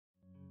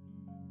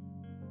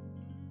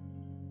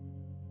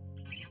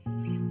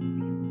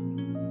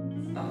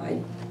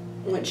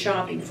went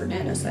shopping for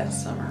dentists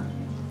last summer.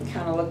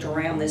 Kind of looked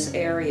around this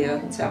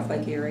area, South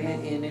Lake area,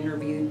 and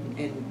interviewed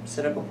and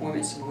set up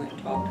appointments and went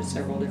and talked to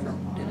several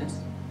different dentists.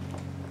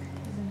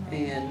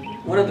 And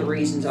one of the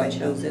reasons I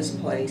chose this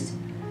place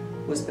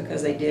was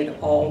because they did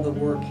all the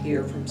work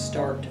here from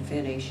start to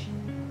finish.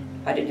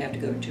 I didn't have to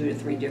go to 2 to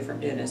 3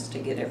 different dentists to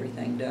get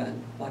everything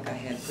done like I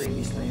had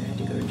previously. I had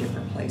to go to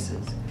different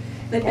places.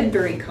 They've been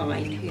very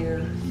kind here.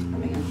 I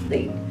mean,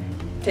 they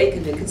take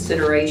into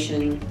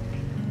consideration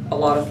a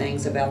lot of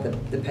things about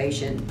the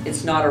patient.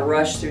 It's not a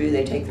rush through.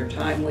 They take their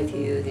time with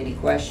you, any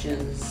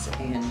questions,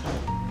 and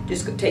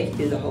just take you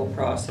through the whole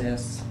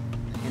process.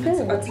 And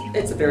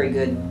it's a very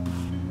good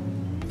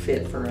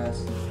fit for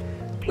us.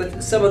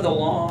 With some of the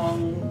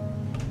long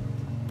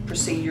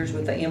procedures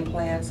with the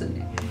implants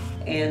and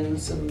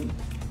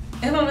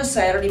on a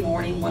Saturday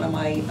morning, one of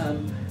my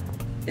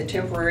a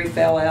temporary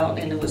fell out,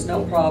 and it was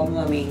no problem.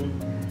 I mean,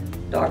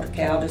 Dr.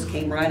 Khal just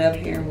came right up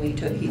here and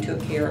he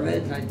took care of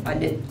it, and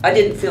I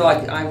didn't feel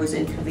like I was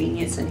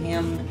inconveniencing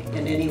him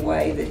in any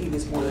way. That he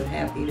was more than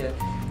happy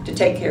to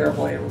take care of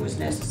whatever was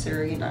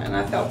necessary, and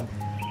I felt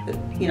that,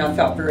 you know, I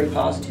felt very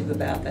positive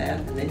about that.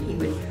 And then he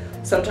would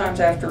sometimes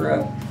after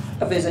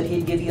a visit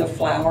he'd give you a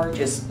flower,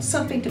 just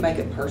something to make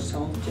it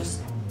personal,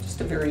 just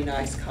a very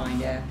nice,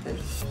 kind act that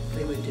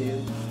they would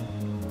do.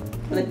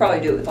 And they probably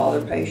do it with all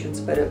their patients,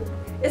 but it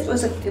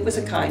was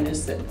a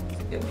kindness that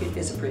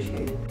is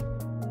appreciated.